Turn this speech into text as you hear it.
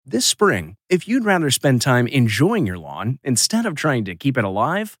This spring, if you'd rather spend time enjoying your lawn instead of trying to keep it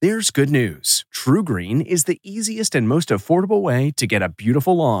alive, there's good news. TruGreen is the easiest and most affordable way to get a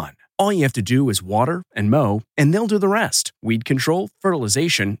beautiful lawn. All you have to do is water and mow, and they'll do the rest. Weed control,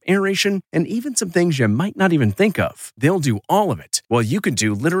 fertilization, aeration, and even some things you might not even think of. They'll do all of it, while you can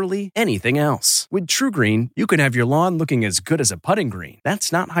do literally anything else. With TruGreen, you can have your lawn looking as good as a putting green.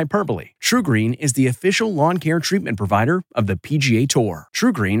 That's not hyperbole. TruGreen is the official lawn care treatment provider of the PGA Tour.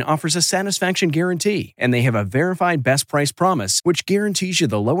 TruGreen offers a satisfaction guarantee, and they have a verified best price promise, which guarantees you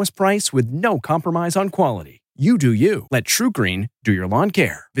the lowest price with no compromise on quality. You do you. Let TruGreen do your lawn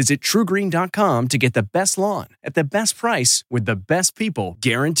care. Visit TruGreen.com to get the best lawn at the best price with the best people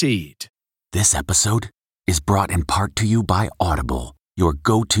guaranteed. This episode is brought in part to you by Audible, your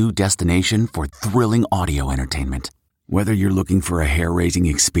go-to destination for thrilling audio entertainment. Whether you're looking for a hair-raising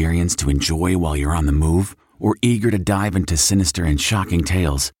experience to enjoy while you're on the move or eager to dive into sinister and shocking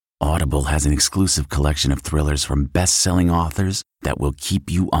tales, Audible has an exclusive collection of thrillers from best-selling authors that will keep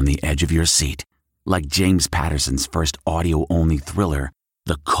you on the edge of your seat. Like James Patterson's first audio-only thriller,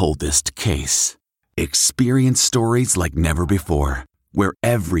 The Coldest Case. Experience stories like never before, where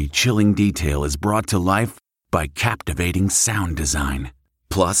every chilling detail is brought to life by captivating sound design.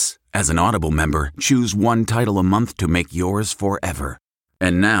 Plus, as an Audible member, choose one title a month to make yours forever.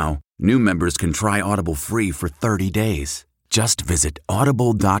 And now, new members can try Audible free for 30 days. Just visit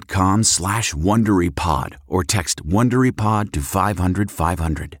audible.com/WonderyPod or text WonderyPod to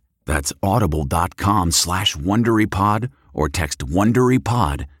 500-500. That's audible.com/WonderyPod or text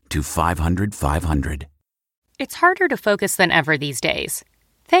WonderyPod to 500-500. It's harder to focus than ever these days.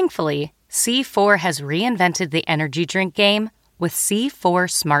 Thankfully, C4 has reinvented the energy drink game with C4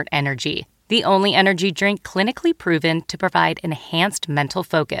 Smart Energy, the only energy drink clinically proven to provide enhanced mental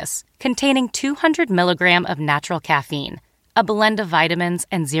focus, containing 200 milligrams of natural caffeine, a blend of vitamins,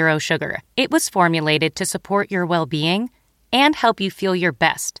 and zero sugar. It was formulated to support your well-being and help you feel your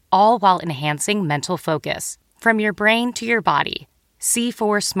best, all while enhancing mental focus. From your brain to your body,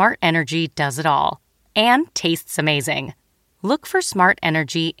 C4 Smart Energy does it all. And tastes amazing. Look for Smart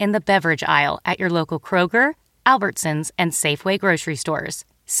Energy in the beverage aisle at your local Kroger, Albertsons, and Safeway grocery stores.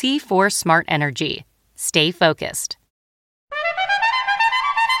 C4 Smart Energy. Stay focused.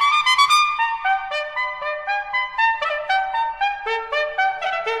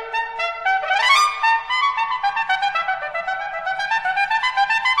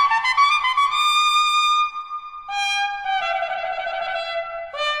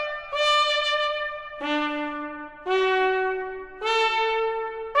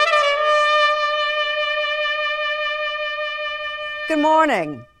 Good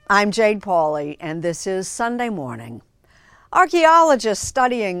morning. I'm Jade Pauley, and this is Sunday Morning. Archaeologists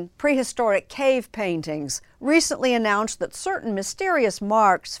studying prehistoric cave paintings recently announced that certain mysterious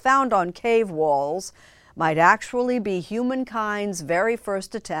marks found on cave walls might actually be humankind's very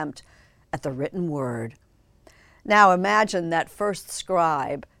first attempt at the written word. Now imagine that first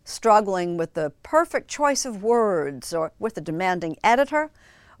scribe struggling with the perfect choice of words, or with a demanding editor,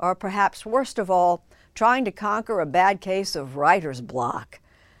 or perhaps worst of all, trying to conquer a bad case of writer's block.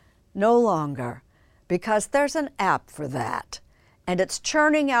 No longer, because there's an app for that, and it's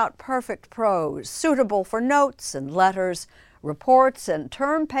churning out perfect prose suitable for notes and letters, reports and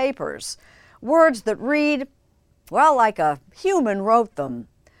term papers, words that read, well, like a human wrote them.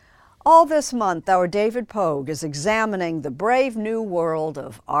 All this month, our David Pogue is examining the brave new world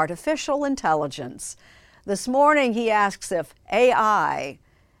of artificial intelligence. This morning, he asks if AI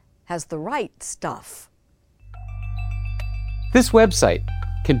has the right stuff. This website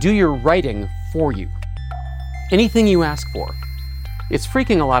can do your writing for you. Anything you ask for. It's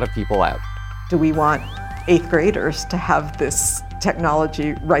freaking a lot of people out. Do we want 8th graders to have this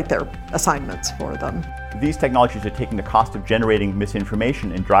technology write their assignments for them? These technologies are taking the cost of generating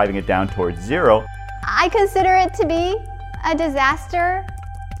misinformation and driving it down towards zero. I consider it to be a disaster.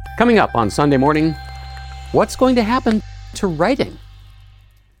 Coming up on Sunday Morning, what's going to happen to writing?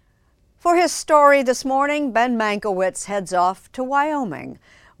 For his story this morning, Ben Mankiewicz heads off to Wyoming,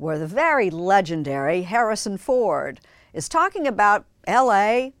 where the very legendary Harrison Ford is talking about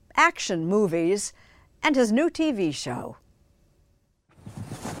L.A., action movies, and his new TV show.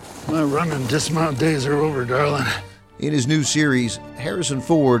 My run and dismount days are over, darling. In his new series, Harrison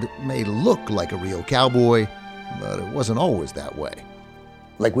Ford may look like a real cowboy, but it wasn't always that way.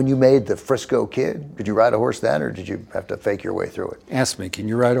 Like when you made the Frisco Kid, did you ride a horse then, or did you have to fake your way through it? Ask me, can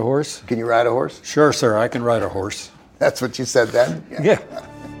you ride a horse? Can you ride a horse? Sure, sir, I can ride a horse. That's what you said then? Yeah.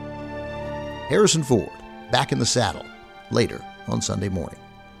 Harrison Ford, back in the saddle, later on Sunday Morning.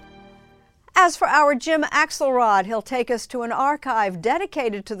 As for our Jim Axelrod, he'll take us to an archive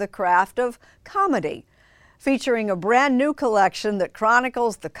dedicated to the craft of comedy, featuring a brand new collection that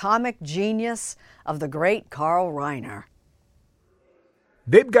chronicles the comic genius of the great Carl Reiner.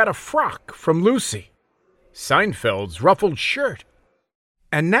 They've got a frock from Lucy, Seinfeld's ruffled shirt,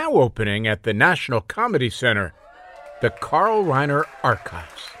 and now opening at the National Comedy Center, the Carl Reiner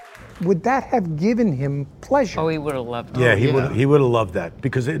Archives. Would that have given him pleasure? Oh, he would have loved it. Yeah, he would have loved that,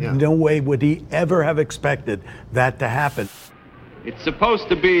 because no way would he ever have expected that to happen. It's supposed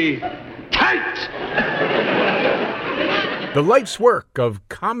to be tight! The life's work of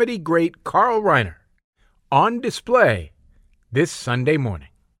comedy great Carl Reiner, on display this Sunday morning.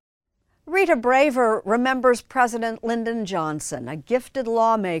 Rita Braver remembers President Lyndon Johnson, a gifted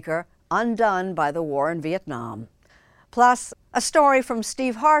lawmaker undone by the war in Vietnam. Plus, a story from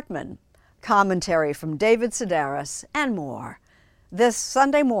Steve Hartman, commentary from David Sedaris, and more. This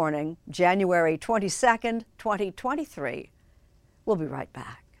Sunday morning, January 22nd, 2023. We'll be right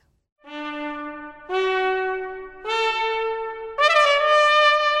back.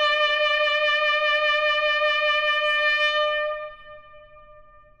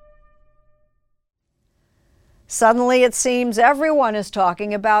 Suddenly, it seems everyone is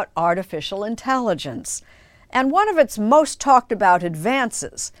talking about artificial intelligence. And one of its most talked about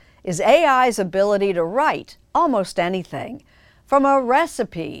advances is AI's ability to write almost anything, from a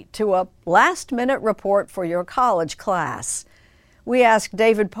recipe to a last-minute report for your college class. We asked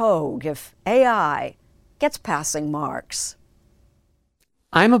David Pogue if AI gets passing marks.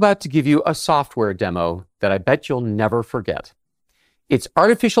 I'm about to give you a software demo that I bet you'll never forget. It's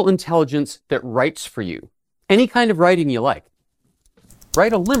artificial intelligence that writes for you. Any kind of writing you like.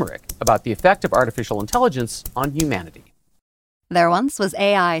 Write a limerick about the effect of artificial intelligence on humanity. There once was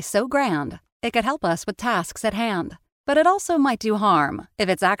AI so grand, it could help us with tasks at hand. But it also might do harm if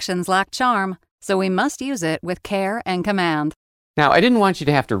its actions lack charm, so we must use it with care and command. Now, I didn't want you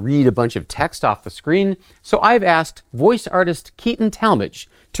to have to read a bunch of text off the screen, so I've asked voice artist Keaton Talmadge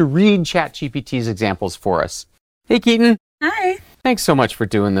to read ChatGPT's examples for us. Hey, Keaton. Hi. Thanks so much for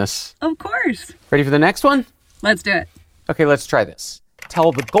doing this. Of course. Ready for the next one? Let's do it. Okay, let's try this.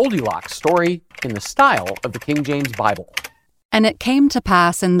 Tell the Goldilocks story in the style of the King James Bible. And it came to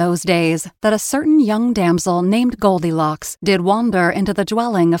pass in those days that a certain young damsel named Goldilocks did wander into the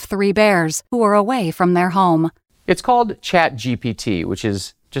dwelling of 3 bears who were away from their home. It's called ChatGPT, which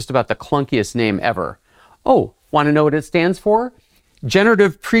is just about the clunkiest name ever. Oh, want to know what it stands for?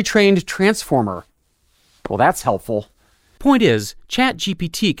 Generative Pre-trained Transformer. Well, that's helpful. Point is,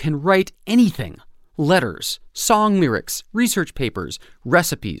 ChatGPT can write anything. Letters, song lyrics, research papers,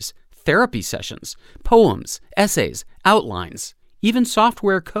 recipes, therapy sessions, poems, essays, outlines, even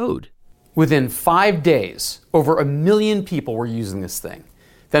software code. Within 5 days, over 1 million people were using this thing.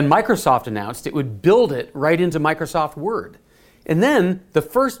 Then Microsoft announced it would build it right into Microsoft Word. And then the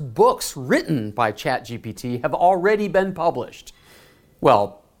first books written by ChatGPT have already been published.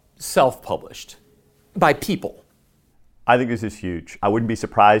 Well, self-published. By people. I think this is huge. I wouldn't be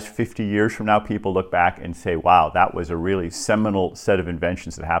surprised 50 years from now people look back and say, wow, that was a really seminal set of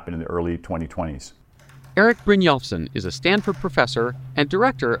inventions that happened in the early 2020s. Eric Brynjolfsson is a Stanford professor and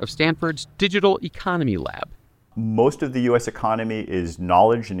director of Stanford's Digital Economy Lab. Most of the U.S. economy is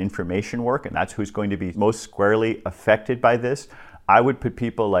knowledge and information work, and that's who's going to be most squarely affected by this. I would put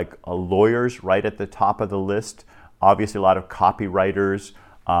people like lawyers right at the top of the list, obviously a lot of copywriters,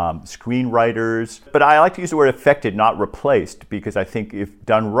 screenwriters. But I like to use the word affected, not replaced, because I think if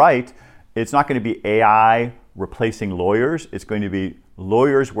done right, it's not going to be AI replacing lawyers. It's going to be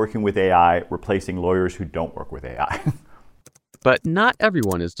lawyers working with AI replacing lawyers who don't work with AI. But not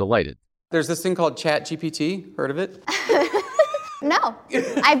everyone is delighted. There's this thing called ChatGPT. Heard of it? No.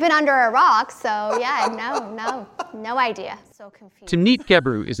 I've been under a rock, so yeah, no idea. So confused. Timnit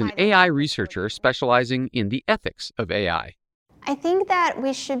Gebru is an AI researcher specializing in the ethics of AI. I think that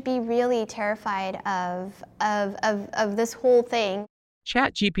we should be really terrified of this whole thing.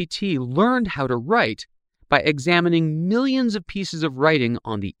 ChatGPT learned how to write by examining millions of pieces of writing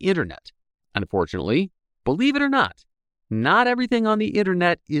on the internet. Unfortunately, believe it or not everything on the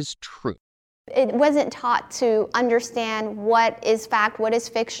internet is true. It wasn't taught to understand what is fact, what is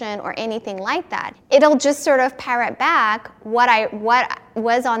fiction, or anything like that. It'll just sort of parrot back what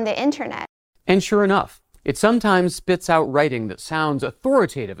was on the internet. And sure enough, it sometimes spits out writing that sounds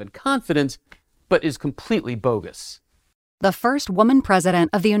authoritative and confident, but is completely bogus. The first woman president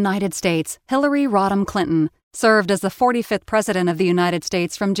of the United States, Hillary Rodham Clinton, served as the 45th president of the United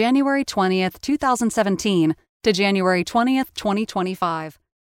States from January 20th, 2017 to January 20th, 2025.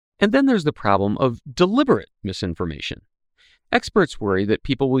 And then there's the problem of deliberate misinformation. Experts worry that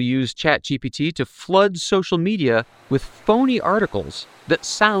people will use ChatGPT to flood social media with phony articles that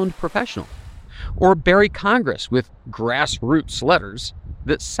sound professional, or bury Congress with grassroots letters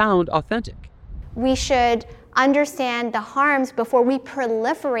that sound authentic. We should understand the harms before we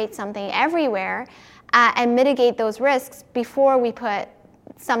proliferate something everywhere and mitigate those risks before we put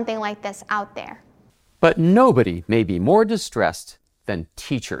something like this out there. But nobody may be more distressed than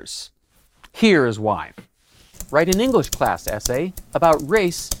teachers. Here is why. Write an English class essay about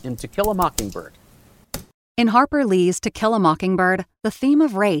race in To Kill a Mockingbird. In Harper Lee's To Kill a Mockingbird, the theme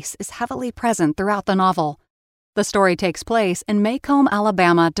of race is heavily present throughout the novel. The story takes place in Maycomb,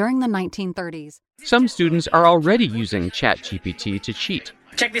 Alabama during the 1930s. Some students are already using ChatGPT to cheat.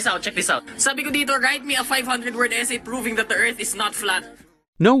 Check this out. Sabi ko dito, write me a 500-word essay proving that the earth is not flat.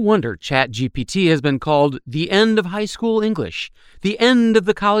 No wonder ChatGPT has been called the end of high school English, the end of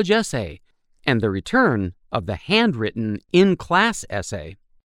the college essay, and the return of the handwritten in-class essay.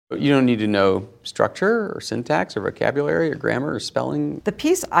 You don't need to know structure or syntax or vocabulary or grammar or spelling. The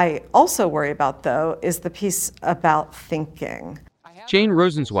piece I also worry about, though, is the piece about thinking. Jane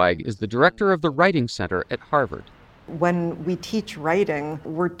Rosenzweig is the director of the Writing Center at Harvard. When we teach writing,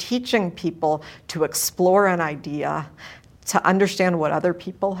 we're teaching people to explore an idea, to understand what other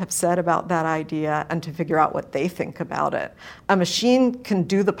people have said about that idea, and to figure out what they think about it. A machine can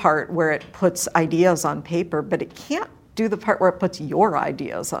do the part where it puts ideas on paper, but it can't do the part where it puts your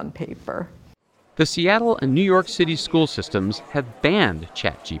ideas on paper. The Seattle and New York City school systems have banned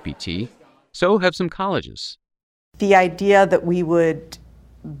ChatGPT. So have some colleges. The idea that we would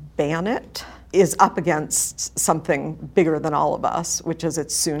ban it is up against something bigger than all of us, which is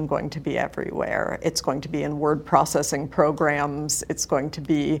it's soon going to be everywhere. It's going to be in word processing programs. It's going to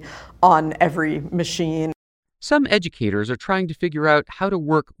be on every machine. Some educators are trying to figure out how to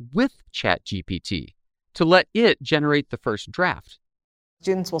work with ChatGPT to let it generate the first draft.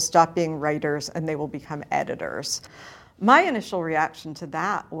 Students will stop being writers and they will become editors. My initial reaction to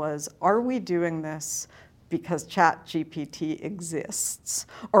that was, are we doing this because ChatGPT exists?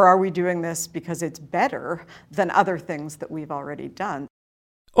 Or are we doing this because it's better than other things that we've already done?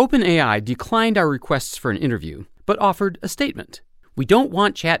 OpenAI declined our requests for an interview, but offered a statement. We don't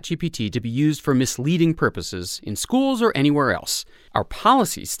want ChatGPT to be used for misleading purposes in schools or anywhere else. Our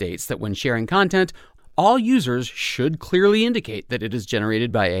policy states that when sharing content, all users should clearly indicate that it is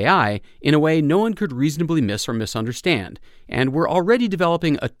generated by AI in a way no one could reasonably miss or misunderstand. And we're already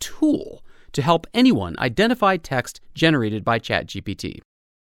developing a tool to help anyone identify text generated by ChatGPT.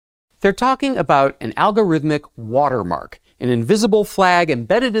 They're talking about an algorithmic watermark, an invisible flag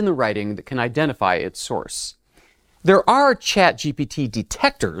embedded in the writing that can identify its source. There are ChatGPT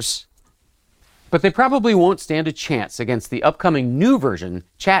detectors, but they probably won't stand a chance against the upcoming new version,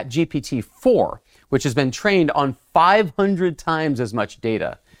 ChatGPT 4, which has been trained on 500 times as much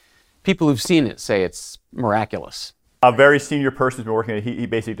data. People who've seen it say it's miraculous. A very senior person who's been working on it, he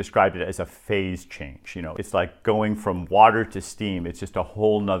basically described it as a phase change. You know, it's like going from water to steam. It's just a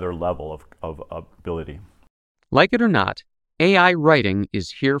whole nother level of ability. Like it or not, AI writing is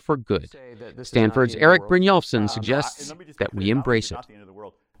here for good. Stanford's Eric Brynjolfsson suggests that we embrace it.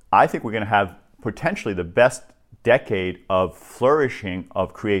 I think we're going to have potentially the best decade of flourishing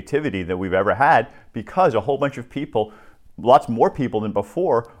of creativity that we've ever had, because a whole bunch of people, lots more people than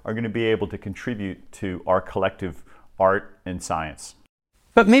before, are going to be able to contribute to our collective art and science.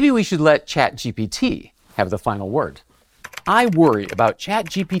 But maybe we should let ChatGPT have the final word. I worry about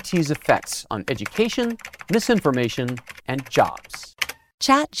ChatGPT's effects on education, misinformation, and jobs.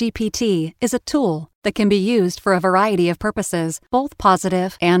 ChatGPT is a tool that can be used for a variety of purposes, both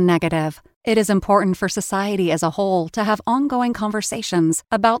positive and negative. It is important for society as a whole to have ongoing conversations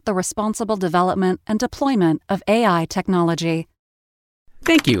about the responsible development and deployment of AI technology.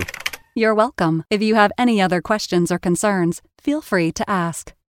 Thank you. You're welcome. If you have any other questions or concerns, feel free to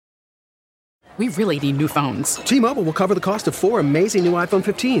ask. We really need new phones. T-Mobile will cover the cost of 4 amazing new iPhone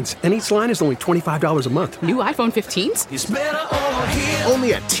 15s, and each line is only $25 a month. New iPhone 15s? It's better over here.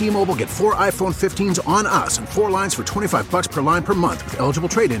 Only at T-Mobile, get 4 iPhone 15s on us and 4 lines for $25 per line per month with eligible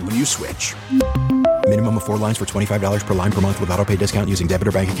trade-in when you switch. Minimum of 4 lines for $25 per line per month with autopay discount using debit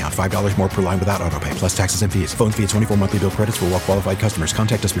or bank account. $5 more per line without autopay, plus taxes and fees. Phone fee at 24 monthly bill credits for well-qualified customers.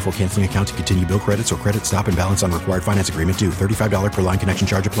 Contact us before canceling account to continue bill credits or credit stop and balance on required finance agreement due. $35 per line connection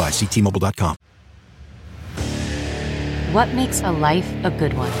charge applies. See T-Mobile.com. What makes a life a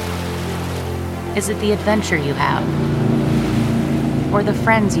good one? Is it the adventure you have? Or the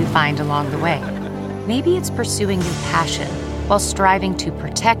friends you find along the way? Maybe it's pursuing your passion while striving to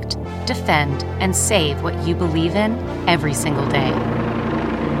protect, defend, and save what you believe in every single day.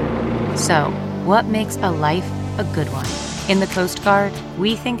 So, what makes a life a good one? In the Coast Guard,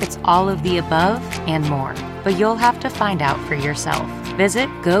 we think it's all of the above and more, but you'll have to find out for yourself. Visit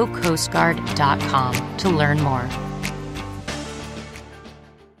gocoastguard.com to learn more.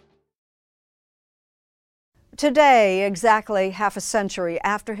 Today, exactly half a century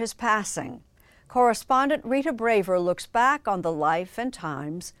after his passing, correspondent Rita Braver looks back on the life and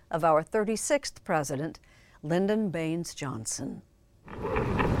times of our 36th president, Lyndon Baines Johnson.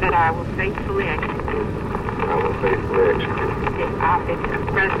 That I will faithfully execute. I will faithfully execute. The office of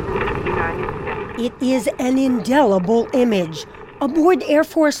President of the United States. It is an indelible image. Aboard Air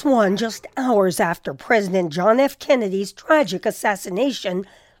Force One just hours after President John F. Kennedy's tragic assassination,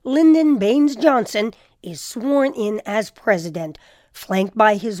 Lyndon Baines Johnson is sworn in as president, flanked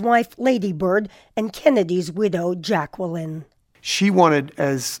by his wife Lady Bird and Kennedy's widow Jacqueline. She wanted,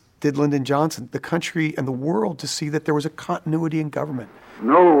 as did Lyndon Johnson, the country and the world to see that there was a continuity in government.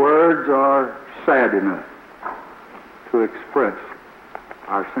 No words are sad enough to express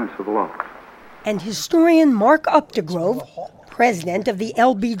our sense of loss. And historian Mark Updegrove, president of the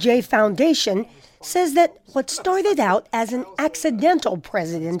LBJ Foundation, says that what started out as an accidental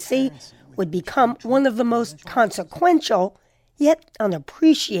presidency would become one of the most consequential, yet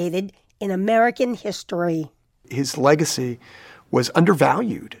unappreciated, in American history. His legacy was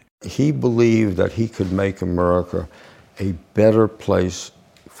undervalued. He believed that he could make America a better place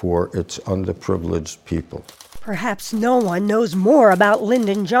for its underprivileged people. Perhaps no one knows more about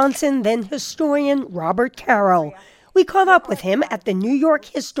Lyndon Johnson than historian Robert Caro. We caught up with him at the New York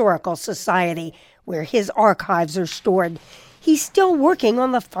Historical Society, where his archives are stored. He's still working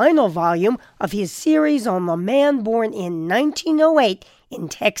on the final volume of his series on the man born in 1908 in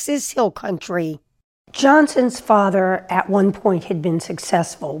Texas Hill Country. Johnson's father at one point had been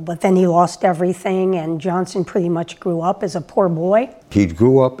successful, but then he lost everything, and Johnson pretty much grew up as a poor boy. He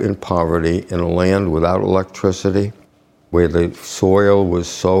grew up in poverty in a land without electricity, where the soil was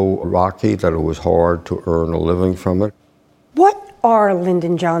so rocky that it was hard to earn a living from it. What are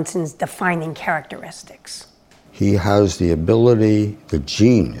Lyndon Johnson's defining characteristics? He has the ability, the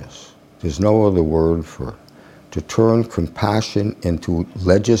genius, there's no other word for it, to turn compassion into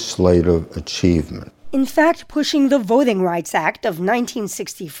legislative achievement. In fact, pushing the Voting Rights Act of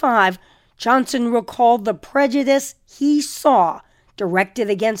 1965, Johnson recalled the prejudice he saw directed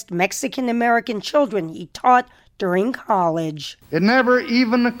against Mexican-American children he taught during college. It never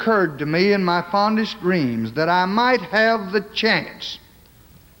even occurred to me in my fondest dreams that I might have the chance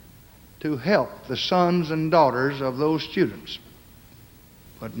to help the sons and daughters of those students.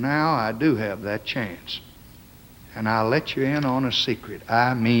 But now I do have that chance. And I'll let you in on a secret.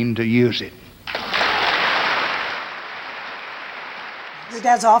 I mean to use it. Your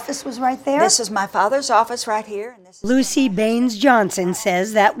dad's office was right there? This is my father's office right here. And this Lucy Baines Johnson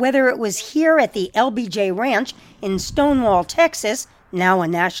says that whether it was here at the LBJ Ranch in Stonewall, Texas, now a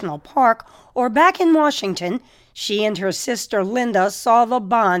national park, or back in Washington, she and her sister Linda saw the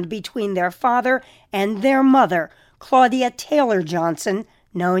bond between their father and their mother, Claudia Taylor Johnson,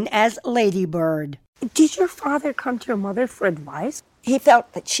 known as Lady Bird. Did your father come to your mother for advice? He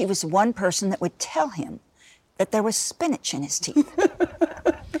felt that she was one person that would tell him that there was spinach in his teeth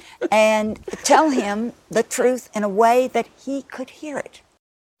and tell him the truth in a way that he could hear it.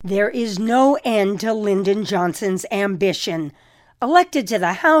 There is no end to Lyndon Johnson's ambition. Elected to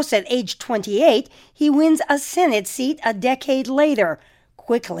the House at age 28, he wins a Senate seat a decade later,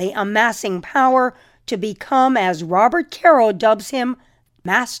 quickly amassing power to become, as Robert Caro dubs him,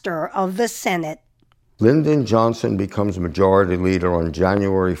 Master of the Senate. Lyndon Johnson becomes Majority Leader on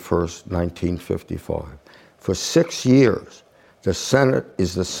January 1st, 1955. For 6 years, the Senate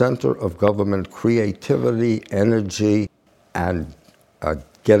is the center of government creativity, energy, and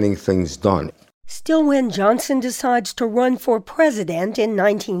getting things done. Still, when Johnson decides to run for president in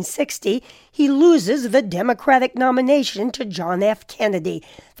 1960, he loses the Democratic nomination to John F. Kennedy,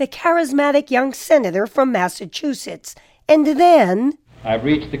 the charismatic young senator from Massachusetts. And then... I've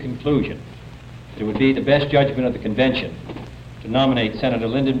reached the conclusion that it would be the best judgment of the convention to nominate Senator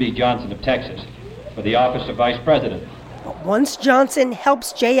Lyndon B. Johnson of Texas for the office of Vice President. But once Johnson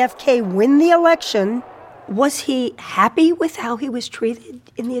helps JFK win the election, was he happy with how he was treated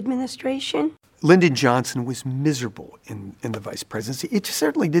in the administration? Lyndon Johnson was miserable in the vice presidency. It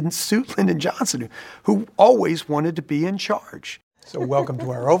certainly didn't suit Lyndon Johnson, who always wanted to be in charge. So welcome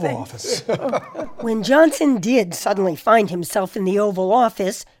to our Oval Office. When Johnson did suddenly find himself in the Oval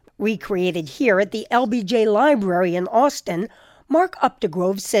Office, recreated here at the LBJ Library in Austin, Mark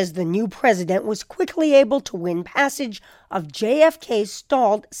Updegrove says the new president was quickly able to win passage of JFK's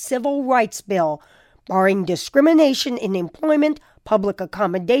stalled Civil Rights Bill, barring discrimination in employment, public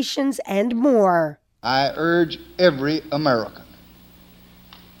accommodations, and more. I urge every American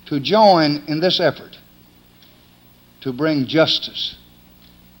to join in this effort to bring justice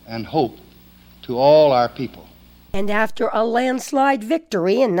and hope to all our people. And after a landslide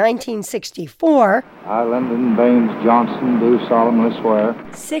victory in 1964, I, Lyndon Baines Johnson, do solemnly swear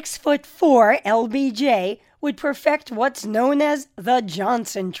 6'4" LBJ would perfect what's known as the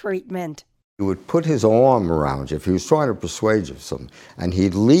Johnson treatment. He would put his arm around you if he was trying to persuade you of something, and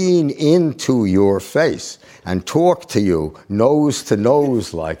he'd lean into your face and talk to you nose to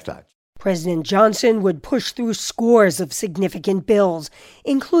nose like that. President Johnson would push through scores of significant bills,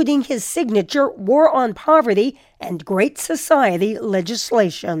 including his signature War on Poverty and Great Society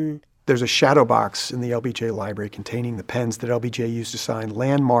legislation. There's a shadow box in the LBJ library containing the pens that LBJ used to sign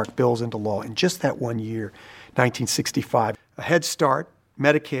landmark bills into law in just that one year, 1965. A Head Start,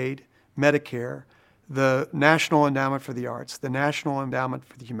 Medicaid, Medicare, the National Endowment for the Arts, the National Endowment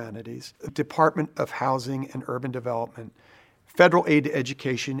for the Humanities, the Department of Housing and Urban Development, federal aid to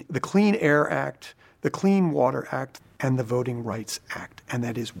education, the Clean Air Act, the Clean Water Act, and the Voting Rights Act. And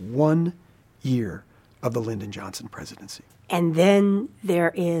that is 1 year of the Lyndon Johnson presidency. And then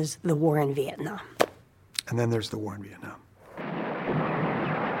there is the war in Vietnam. And then there's the war in Vietnam.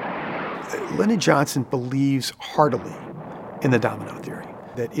 Lyndon Johnson believes heartily in the domino theory,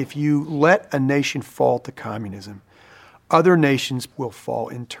 that if you let a nation fall to communism, other nations will fall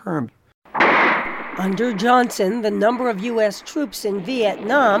in turn. Under Johnson, the number of U.S. troops in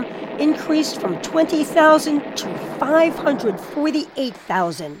Vietnam increased from 20,000 to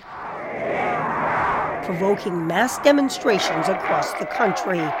 548,000, provoking mass demonstrations across the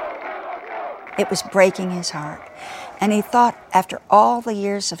country. It was breaking his heart, and he thought after all the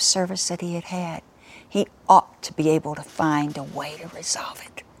years of service that he had had, he ought to be able to find a way to resolve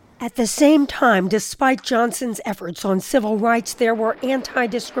it. At the same time, despite Johnson's efforts on civil rights, there were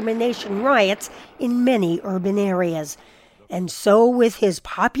anti-discrimination riots in many urban areas. And so, with his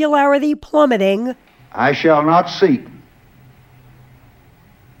popularity plummeting, I shall not seek,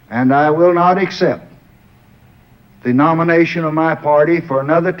 and I will not accept, the nomination of my party for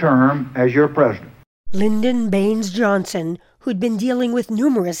another term as your president. Lyndon Baines Johnson, who'd been dealing with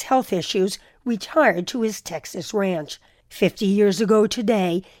numerous health issues, retired to his Texas ranch. 50 years ago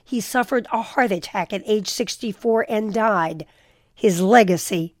today, he suffered a heart attack at age 64 and died. His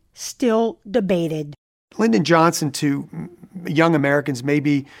legacy still debated. Lyndon Johnson, to young Americans, may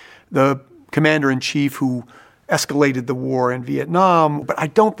be the commander-in-chief who escalated the war in Vietnam, but I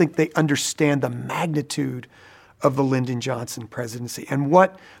don't think they understand the magnitude of the Lyndon Johnson presidency and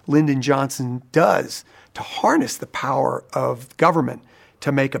what Lyndon Johnson does to harness the power of government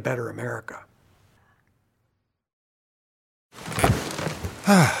to make a better America.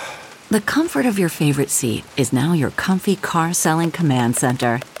 The comfort of your favorite seat is now your comfy car-selling command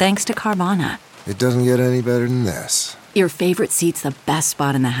center, thanks to Carvana. It doesn't get any better than this. Your favorite seat's the best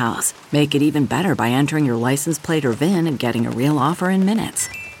spot in the house. Make it even better by entering your license plate or VIN and getting a real offer in minutes.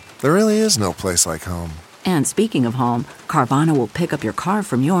 There really is no place like home. And speaking of home, Carvana will pick up your car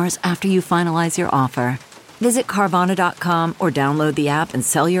from yours after you finalize your offer. Visit Carvana.com or download the app and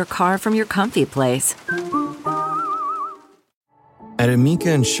sell your car from your comfy place. At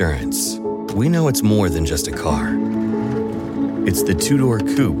Amica Insurance, we know it's more than just a car. It's the two-door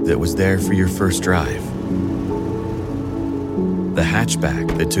coupe that was there for your first drive, the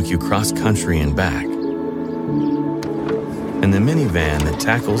hatchback that took you cross-country and back, and the minivan that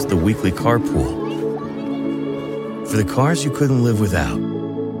tackles the weekly carpool. For the cars you couldn't live without,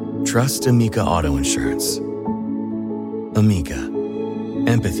 trust Amica Auto Insurance. Amica.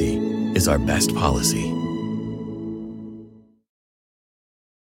 Empathy is our best policy.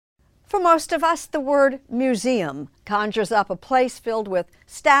 For most of us, the word museum conjures up a place filled with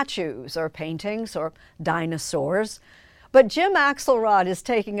statues or paintings or dinosaurs. But Jim Axelrod is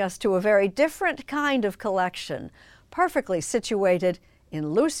taking us to a very different kind of collection, perfectly situated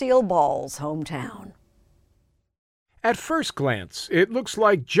in Lucille Ball's hometown. At first glance, it looks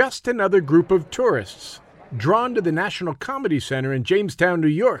like just another group of tourists drawn to the National Comedy Center in Jamestown, New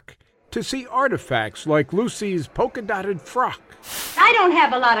York, to see artifacts like Lucy's polka-dotted frock, I don't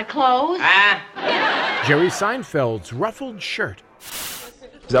have a lot of clothes. Jerry Seinfeld's ruffled shirt.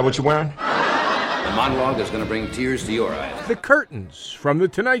 Is that what you're wearing? The monologue is going to bring tears to your eyes. The curtains from The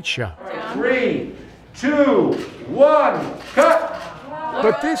Tonight Show. 3, 2, 1, cut!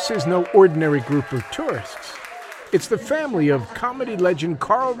 But this is no ordinary group of tourists. It's the family of comedy legend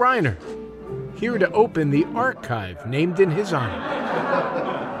Carl Reiner, here to open the archive named in his honor.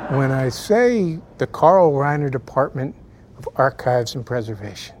 When I say the Carl Reiner Department of Archives and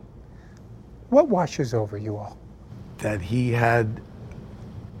Preservation, what washes over you all? That he had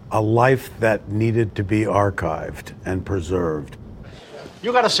a life that needed to be archived and preserved.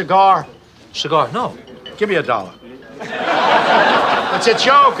 You got a cigar? Cigar? No. Give me $1. It's a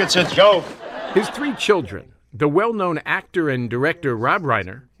joke. It's a joke. His three children, the well-known actor and director Rob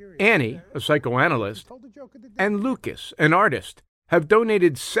Reiner, Annie, a psychoanalyst, and Lucas, an artist, have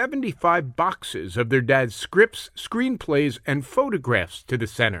donated 75 boxes of their dad's scripts, screenplays, and photographs to the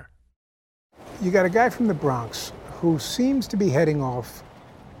center. You got a guy from the Bronx who seems to be heading off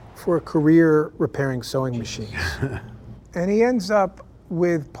for a career repairing sewing machines. And he ends up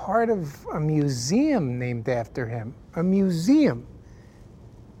with part of a museum named after him. A museum.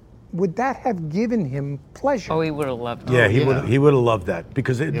 Would that have given him pleasure? Oh, he would have loved it. Yeah, he would have loved that,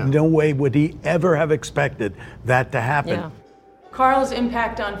 because no way would he ever have expected that to happen. Yeah. Carl's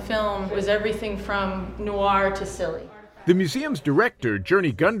impact on film was everything from noir to silly. The museum's director,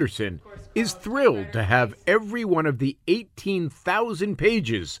 Journey Gunderson, is thrilled to have every one of the 18,000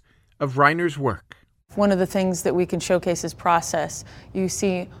 pages of Reiner's work. One of the things that we can showcase is process. You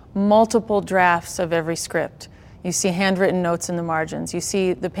see multiple drafts of every script. You see handwritten notes in the margins. You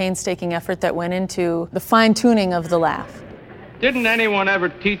see the painstaking effort that went into the fine-tuning of the laugh. Didn't anyone ever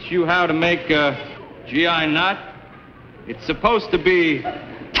teach you how to make a GI knot? It's supposed to be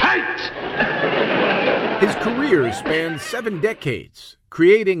tight! His career spans 7 decades,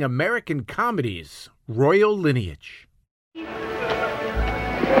 creating American comedies' royal lineage.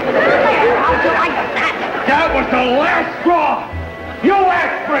 That was the last straw! You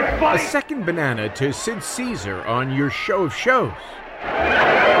asked for it, buddy! A second banana to Sid Caesar on Your Show of Shows.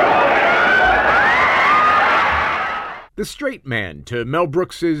 The Straight Man to Mel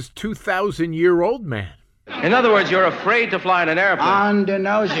Brooks's 2,000-Year-Old Man. In other words, you're afraid to fly in an airplane. On the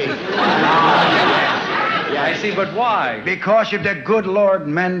nosy. Yeah, I see, but why? Because if the good Lord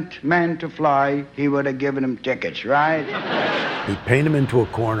meant man to fly, he would have given him tickets, right? He painted him into a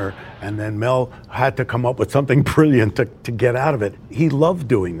corner, and then Mel had to come up with something brilliant to get out of it. He loved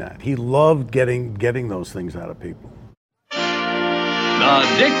doing that. He loved getting those things out of people. The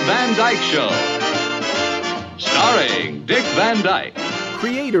Dick Van Dyke Show. Starring Dick Van Dyke.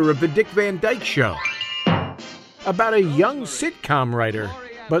 Creator of The Dick Van Dyke Show. About a young sitcom writer,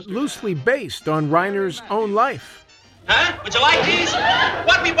 but loosely based on Reiner's own life. Huh? Would you like these?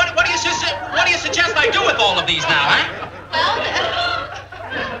 What do you suggest I do with all of these now, huh?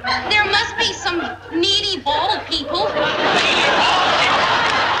 Well, there must be some needy bald people.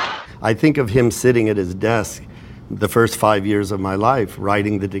 I think of him sitting at his desk the first 5 years of my life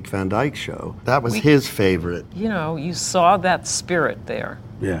writing The Dick Van Dyke Show. That was his favorite. You know, you saw that spirit there.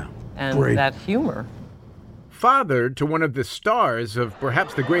 Yeah. And Great. that humor. Father to one of the stars of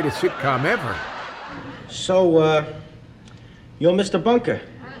perhaps the greatest sitcom ever. So, you're Mr. Bunker.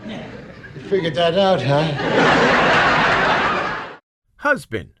 You figured that out, huh?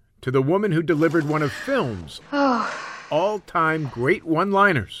 Husband to the woman who delivered one of film's all-time great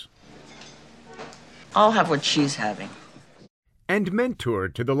one-liners. I'll have what she's having. And mentor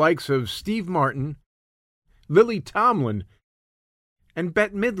to the likes of Steve Martin, Lily Tomlin, and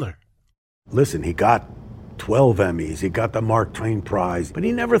Bette Midler. Listen, he got 12 Emmys, he got the Mark Twain Prize, but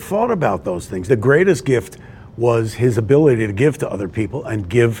he never thought about those things. The greatest gift was his ability to give to other people and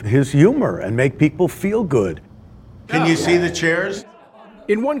give his humor and make people feel good. Can you see the chairs?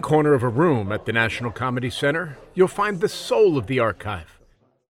 In one corner of a room at the National Comedy Center, you'll find the soul of the archive.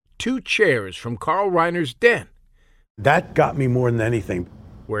 2 chairs from Carl Reiner's den. That got me more than anything.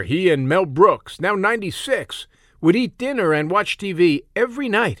 Where he and Mel Brooks, now 96, would eat dinner and watch TV every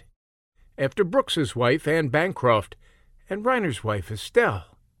night. After Brooks's wife, Anne Bancroft, and Reiner's wife,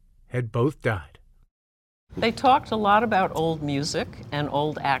 Estelle, had both died. They talked a lot about old music and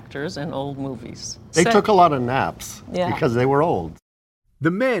old actors and old movies. They took a lot of naps because they were old.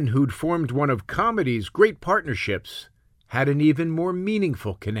 The men who'd formed one of comedy's great partnerships had an even more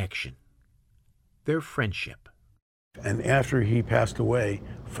meaningful connection. Their friendship. And after he passed away,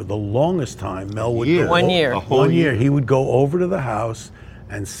 for the longest time, Mel would go... 1 year. A whole year. He would go over to the house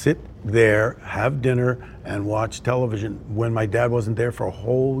and sit there, have dinner, and watch television when my dad wasn't there for a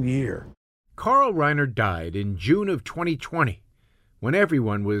whole year. Carl Reiner died in June of 2020, when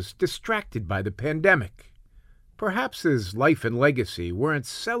everyone was distracted by the pandemic. Perhaps his life and legacy weren't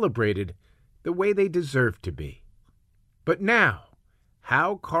celebrated the way they deserved to be. But now,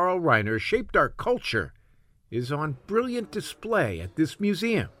 how Carl Reiner shaped our culture is on brilliant display at this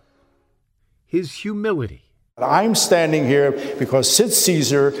museum. His humility. I'm standing here because Sid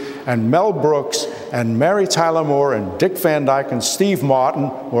Caesar and Mel Brooks and Mary Tyler Moore and Dick Van Dyke and Steve Martin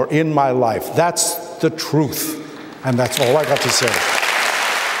were in my life. That's the truth. And that's all I got to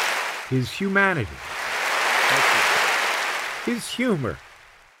say. His humanity. His humor.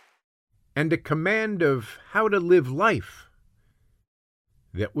 and a command of how to live life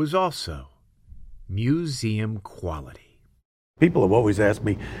that was also museum quality. People have always asked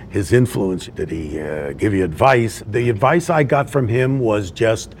me his influence. Did he give you advice? The advice I got from him was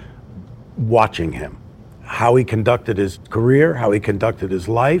just watching him, how he conducted his career, how he conducted his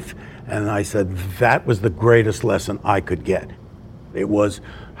life. And I said, that was the greatest lesson I could get. It was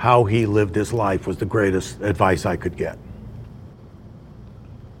how he lived his life was the greatest advice I could get.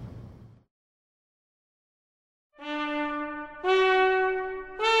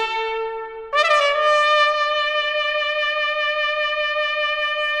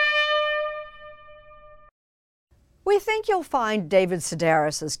 We think you'll find David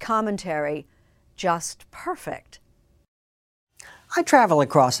Sedaris' commentary just perfect. I travel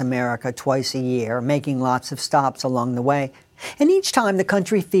across America twice a year, making lots of stops along the way, and each time the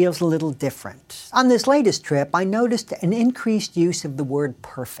country feels a little different. On this latest trip, I noticed an increased use of the word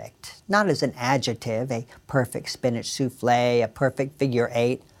perfect, not as an adjective, a perfect spinach souffle, a perfect figure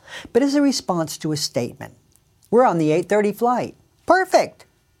eight, but as a response to a statement. We're on the 8:30 flight. Perfect!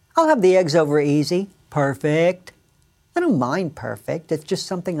 I'll have the eggs over easy. Perfect. I don't mind perfect, it's just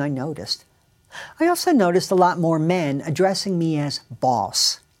something I noticed. I also noticed a lot more men addressing me as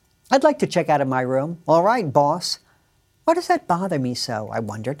boss. I'd like to check out of my room. All right, boss. Why does that bother me so, I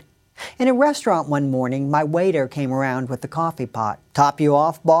wondered. In a restaurant one morning, my waiter came around with the coffee pot. Top you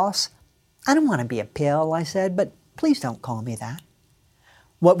off, boss? I don't want to be a pill, I said, but please don't call me that.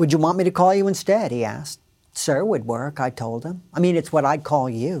 What would you want me to call you instead, he asked. Sir would work, I told him. I mean, it's what I'd call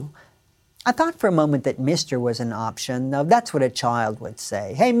you. I thought for a moment that Mr. was an option, though that's what a child would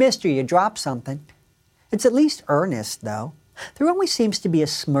say. Hey, Mister, you dropped something. It's at least earnest, though. There always seems to be a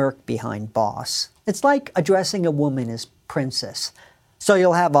smirk behind boss. It's like addressing a woman as princess. So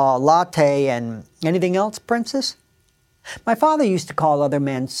you'll have a latte and anything else, princess? My father used to call other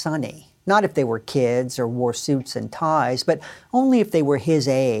men sonny, not if they were kids or wore suits and ties, but only if they were his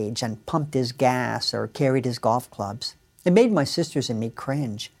age and pumped his gas or carried his golf clubs. It made my sisters and me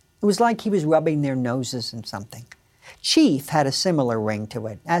cringe. It was like he was rubbing their noses in something. Chief had a similar ring to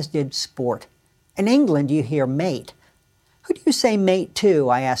it, as did sport. In England, you hear mate. Who do you say mate to?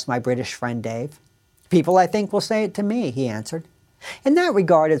 I asked my British friend Dave. People, I think, will say it to me, he answered. In that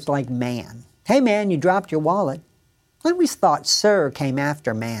regard, it's like man. Hey, man, you dropped your wallet. I always thought sir came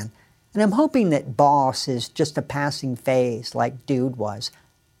after man, and I'm hoping that boss is just a passing phase like dude was.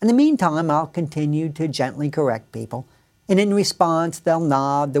 In the meantime, I'll continue to gently correct people. And in response, they'll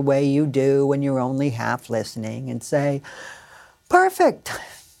nod the way you do when you're only half listening and say, perfect.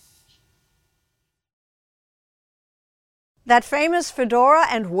 That famous fedora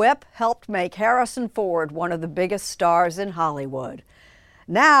and whip helped make Harrison Ford one of the biggest stars in Hollywood.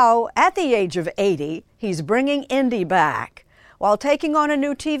 Now, at the age of 80, he's bringing Indy back while taking on a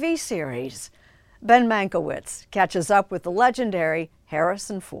new TV series. Ben Mankiewicz catches up with the legendary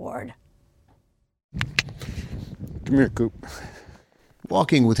Harrison Ford. Come here, Coop.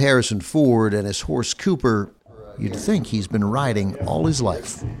 Walking with Harrison Ford and his horse Cooper, you'd think he's been riding all his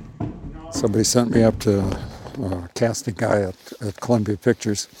life. Somebody sent me up to a casting guy at Columbia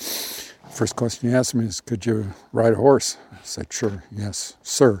Pictures. First question he asked me is, could you ride a horse? I said, sure, yes,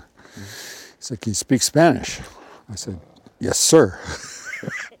 sir. He said, can you speak Spanish? I said, yes, sir.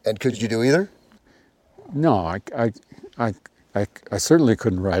 And could you do either? No, I certainly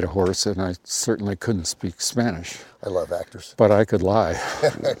couldn't ride a horse, and I certainly couldn't speak Spanish. I love actors. But I could lie.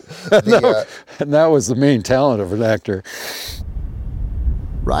 And that was the main talent of an actor.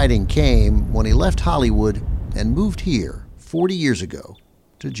 Riding came when he left Hollywood and moved here 40 years ago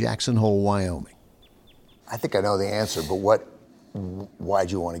to Jackson Hole, Wyoming. I think I know the answer, but why'd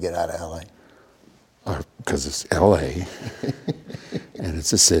you want to get out of L.A.? Because it's L.A., and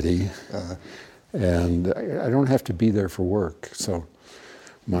it's a city. And I don't have to be there for work, so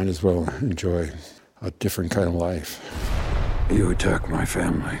might as well enjoy a different kind of life. You attack my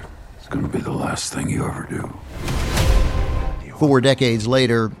family, it's going to be the last thing you ever do. 4 decades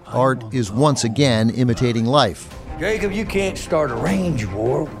later, Art is once again imitating life. Jacob, you can't start a range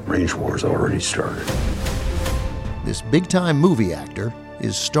war. Range war's already started. This big-time movie actor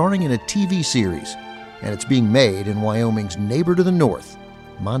is starring in a TV series, and it's being made in Wyoming's neighbor to the north,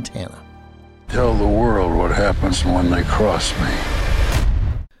 Montana. Tell the world what happens when they cross me.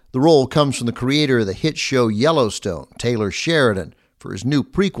 The role comes from the creator of the hit show Yellowstone, Taylor Sheridan, for his new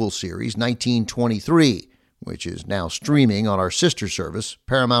prequel series, 1923, which is now streaming on our sister service,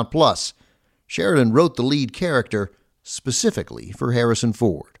 Paramount Plus. Sheridan wrote the lead character specifically for Harrison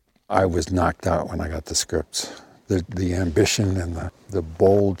Ford. I was knocked out when I got the scripts. The ambition and the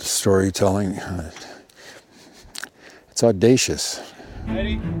bold storytelling, it's audacious.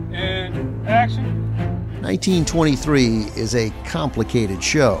 Ready, and action. 1923 is a complicated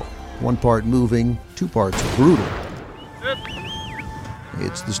show. One part moving, two parts brutal.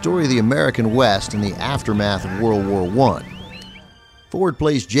 It's the story of the American West in the aftermath of World War I. Ford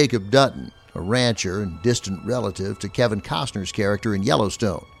plays Jacob Dutton, a rancher and distant relative to Kevin Costner's character in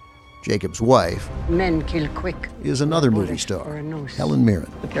Yellowstone. Jacob's wife, men kill quick, is another movie star, Helen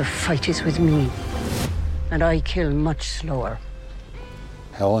Mirren. But their fight is with me, and I kill much slower.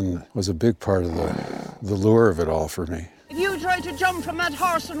 Helen was a big part of the lure of it all for me. If you try to jump from that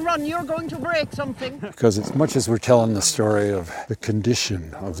horse and run, you're going to break something. Because as much as we're telling the story of the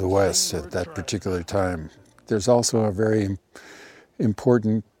condition of the West at that particular time, there's also a very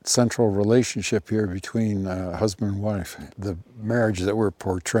important central relationship here between husband and wife. The marriage that we're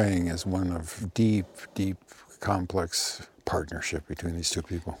portraying is one of deep, deep, complex partnership between these two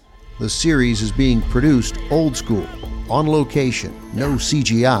people. The series is being produced old school, on location, no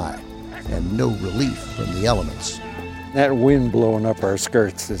CGI, and no relief from the elements. That wind blowing up our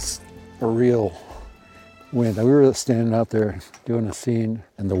skirts is a real wind. We were standing out there doing a scene,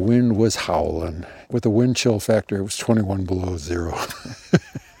 and the wind was howling. With the wind chill factor, it was 21 below zero.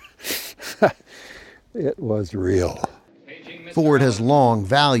 It was real. Ford has long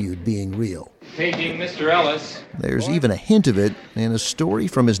valued being real. Paging Mr. Ellis. There's even a hint of it in a story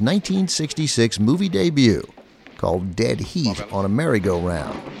from his 1966 movie debut called Dead Heat on a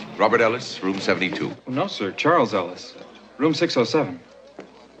Merry-Go-Round. Robert Ellis, room 72. No, sir. Charles Ellis. Room 607.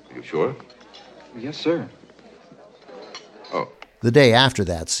 Are you sure? Yes, sir. Oh. The day after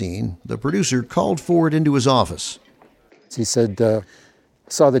that scene, the producer called Ford into his office. He said,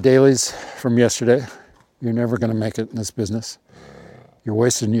 saw the dailies from yesterday. You're never going to make it in this business. You're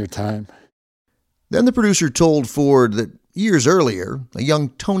wasting your time. Then the producer told Ford that years earlier, a young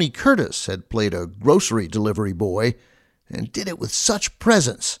Tony Curtis had played a grocery delivery boy and did it with such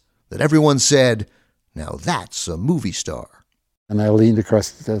presence that everyone said, now that's a movie star. And I leaned across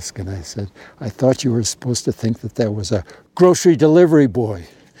the desk and I said, I thought you were supposed to think that that was a grocery delivery boy.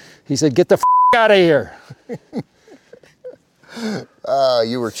 He said, get the out of here.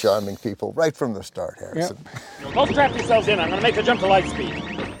 You were charming people right from the start, Harrison. Yep. Both strap yourselves in. I'm going to make a jump to light speed.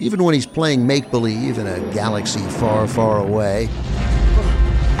 Even when he's playing make-believe in a galaxy far, far away,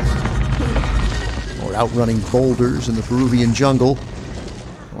 or outrunning boulders in the Peruvian jungle,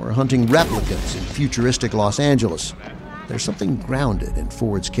 or hunting replicants in futuristic Los Angeles, there's something grounded in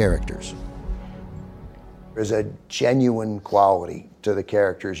Ford's characters. There's a genuine quality to the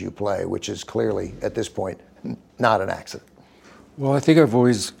characters you play, which is clearly, at this point, not an accident. Well, I think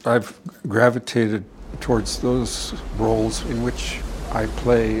I've gravitated towards those roles in which I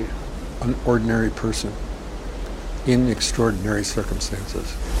play an ordinary person in extraordinary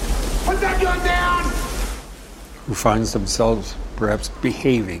circumstances. Put that gun down! Who finds themselves perhaps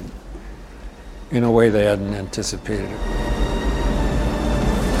behaving in a way they hadn't anticipated.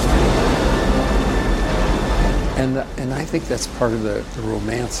 And I think that's part of the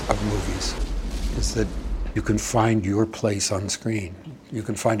romance of movies, is that you can find your place on screen. You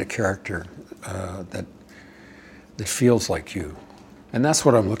can find a character that feels like you. And that's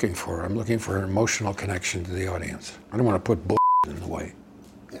what I'm looking for. I'm looking for an emotional connection to the audience. I don't want to put bull in the way.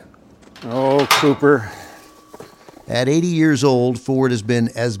 Yeah. Oh, Cooper. At 80 years old, Ford has been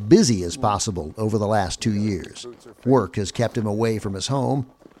as busy as possible over the last 2 years. Work has kept him away from his home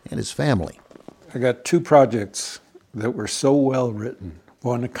and his family. I got 2 projects that were so well written.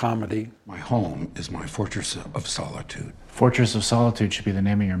 One, a comedy. My home is my fortress of solitude. Fortress of Solitude should be the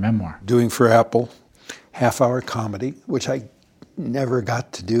name of your memoir. Doing for Apple, half-hour comedy, which I never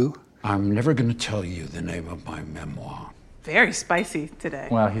got to do. I'm never going to tell you the name of my memoir. Very spicy today.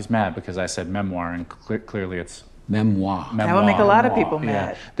 Well, he's mad because I said memoir, and clearly it's memoir. That would make a lot of people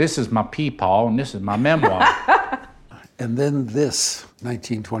mad. Yeah. This is my peepaw, and this is my memoir. And then this,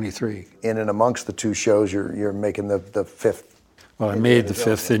 1923. In and amongst the 2 shows, you're making the 5th. Well, I made the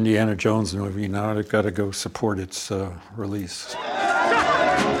 5th Indiana Jones movie. Now I've got to go support its release.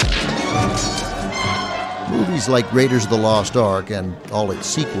 Movies like Raiders of the Lost Ark and all its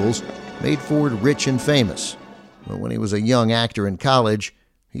sequels made Ford rich and famous. But when he was a young actor in college,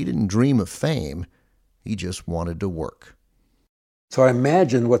 he didn't dream of fame. He just wanted to work. So I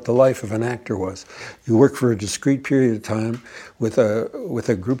imagined what the life of an actor was. You work for a discrete period of time with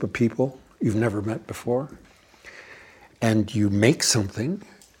a group of people you've never met before, and you make something,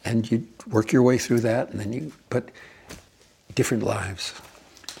 and you work your way through that, and then but different lives.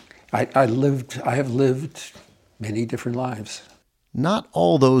 I have lived many different lives. Not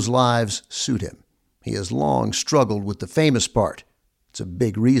all those lives suit him. He has long struggled with the famous part. It's a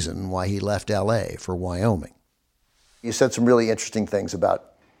big reason why he left L.A. for Wyoming. You said some really interesting things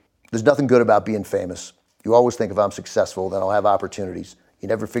about there's nothing good about being famous. You always think if I'm successful, then I'll have opportunities. You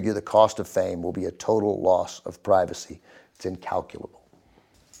never figure the cost of fame will be a total loss of privacy. It's incalculable.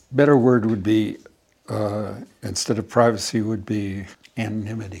 Better word would be, instead of privacy, would be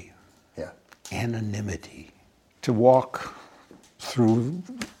anonymity. Yeah. Anonymity. To walk through,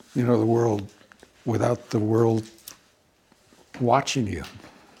 the world without the world watching you.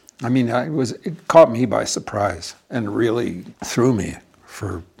 I mean, it caught me by surprise and really threw me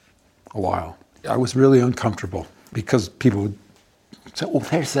for a while. I was really uncomfortable because people would say, "Oh,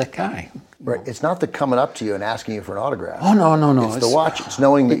 there's that guy." Right. It's not the coming up to you and asking you for an autograph. Oh, no. It's the watch. It's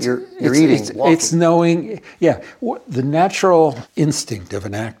knowing that you're eating, walking. It's knowing, the natural instinct of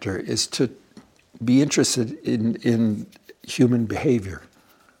an actor is to be interested in human behavior.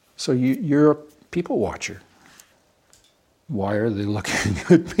 So you're a people watcher. Why are they looking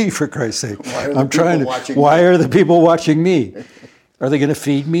at me, for Christ's sake? Why are the people watching me? Are they going to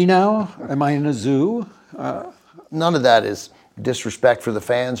feed me now? Am I in a zoo? None of that is disrespect for the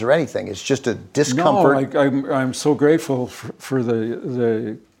fans or anything. It's just a discomfort. No, I'm so grateful for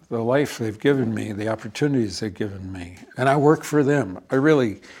the life they've given me, the opportunities they've given me, and I work for them. I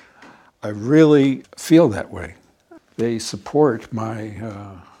really feel that way. They support my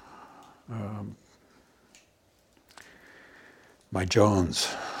Jones,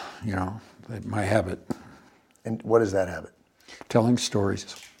 my habit. And what is that habit? Telling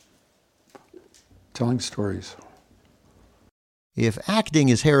stories. If acting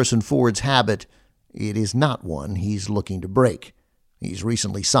is Harrison Ford's habit, it is not one he's looking to break. He's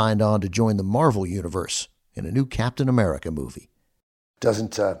recently signed on to join the Marvel Universe in a new Captain America movie.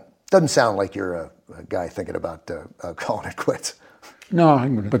 Doesn't sound like you're a guy thinking about calling it quits. No,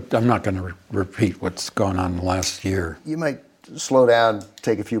 but I'm not going to repeat what's gone on the last year. You might slow down,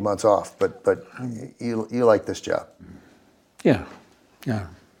 take a few months off, but you like this job. Yeah.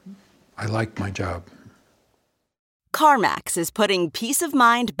 I like my job. CarMax is putting peace of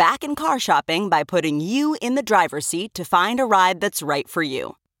mind back in car shopping by putting you in the driver's seat to find a ride that's right for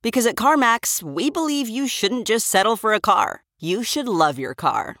you. Because at CarMax, we believe you shouldn't just settle for a car. You should love your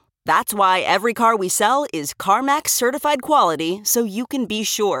car. That's why every car we sell is CarMax certified quality, so you can be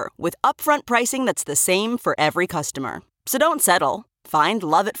sure with upfront pricing that's the same for every customer. So don't settle. Find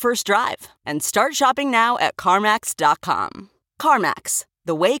love at first drive and start shopping now at CarMax.com. CarMax,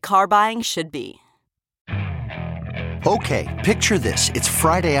 the way car buying should be. Okay, picture this. It's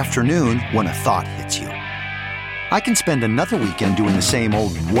Friday afternoon when a thought hits you. I can spend another weekend doing the same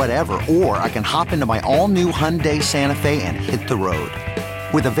old whatever, or I can hop into my all-new Hyundai Santa Fe and hit the road.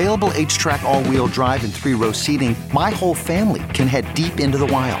 With available H-Track all-wheel drive and 3-row seating, my whole family can head deep into the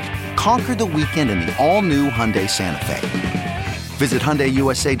wild. Conquer the weekend in the all-new Hyundai Santa Fe. Visit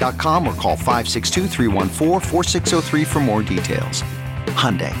HyundaiUSA.com or call 562-314-4603 for more details.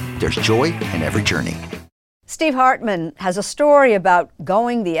 Hyundai, there's joy in every journey. Steve Hartman has a story about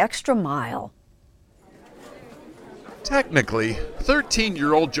going the extra mile. Technically,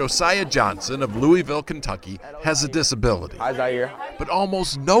 13-year-old Josiah Johnson of Louisville, Kentucky, has a disability. Hi, Zaire. But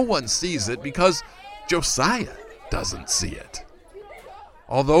almost no one sees it because Josiah doesn't see it.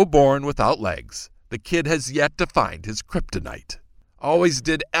 Although born without legs, the kid has yet to find his kryptonite. Always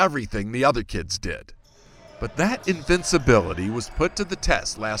did everything the other kids did. But that invincibility was put to the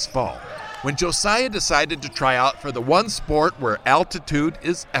test last fall when Josiah decided to try out for the one sport where altitude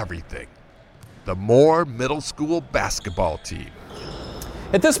is everything. The Moore Middle School basketball team.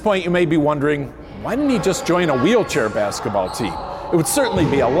 At this point, you may be wondering, why didn't he just join a wheelchair basketball team? It would certainly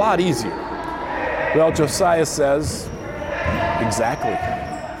be a lot easier. Well, Josiah says, exactly.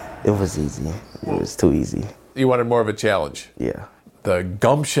 It was easy. It was too easy. You wanted more of a challenge? Yeah. The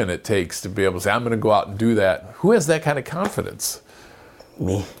gumption it takes to be able to say, I'm going to go out and do that. Who has that kind of confidence?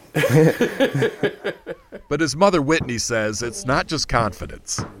 Me. But his mother Whitney says it's not just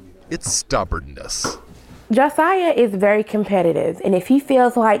confidence, it's stubbornness. Josiah is very competitive, and if he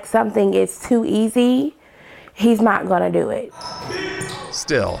feels like something is too easy, he's not going to do it.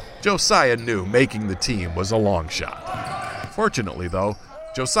 Still, Josiah knew making the team was a long shot. Fortunately, though,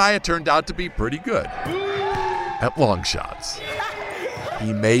 Josiah turned out to be pretty good at long shots.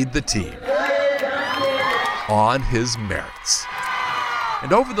 He made the team on his merits.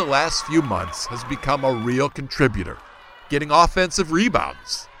 And over the last few months has become a real contributor, getting offensive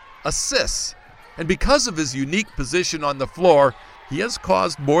rebounds, assists, and because of his unique position on the floor, he has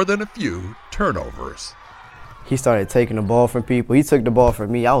caused more than a few turnovers. He started taking the ball from people. He took the ball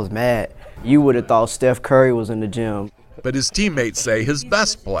from me. I was mad. You would have thought Steph Curry was in the gym. But his teammates say his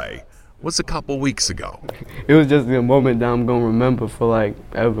best play was a couple weeks ago. It was just a moment that I'm going to remember for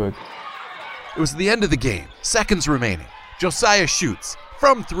ever. It was the end of the game, seconds remaining. Josiah shoots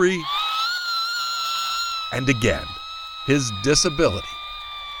from 3. And again, his disability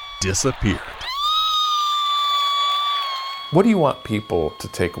disappeared. What do you want people to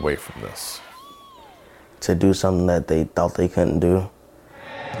take away from this? To do something that they thought they couldn't do.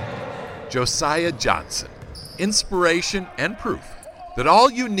 Josiah Johnson, inspiration and proof that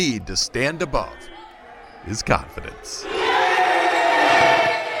all you need to stand above is confidence.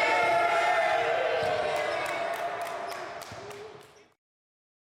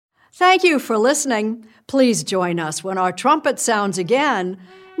 Thank you for listening. Please join us when our trumpet sounds again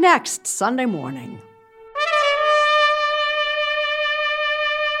next Sunday morning.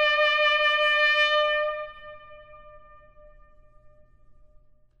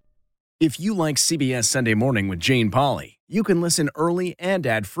 If you like CBS Sunday Morning with Jane Pauley, you can listen early and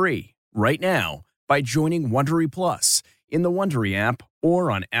ad-free right now by joining Wondery Plus in the Wondery app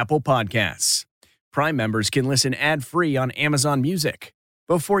or on Apple Podcasts. Prime members can listen ad-free on Amazon Music.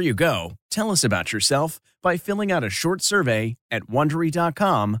 Before you go, tell us about yourself by filling out a short survey at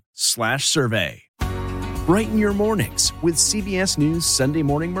Wondery.com/survey. Brighten your mornings with CBS News Sunday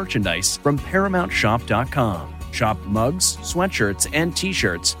Morning merchandise from ParamountShop.com. Shop mugs, sweatshirts, and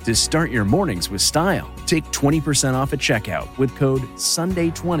t-shirts to start your mornings with style. Take 20% off at checkout with code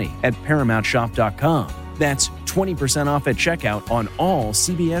SUNDAY20 at ParamountShop.com. That's 20% off at checkout on all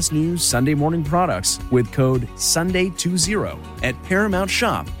CBS News Sunday Morning products with code SUNDAY20 at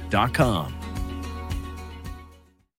ParamountShop.com.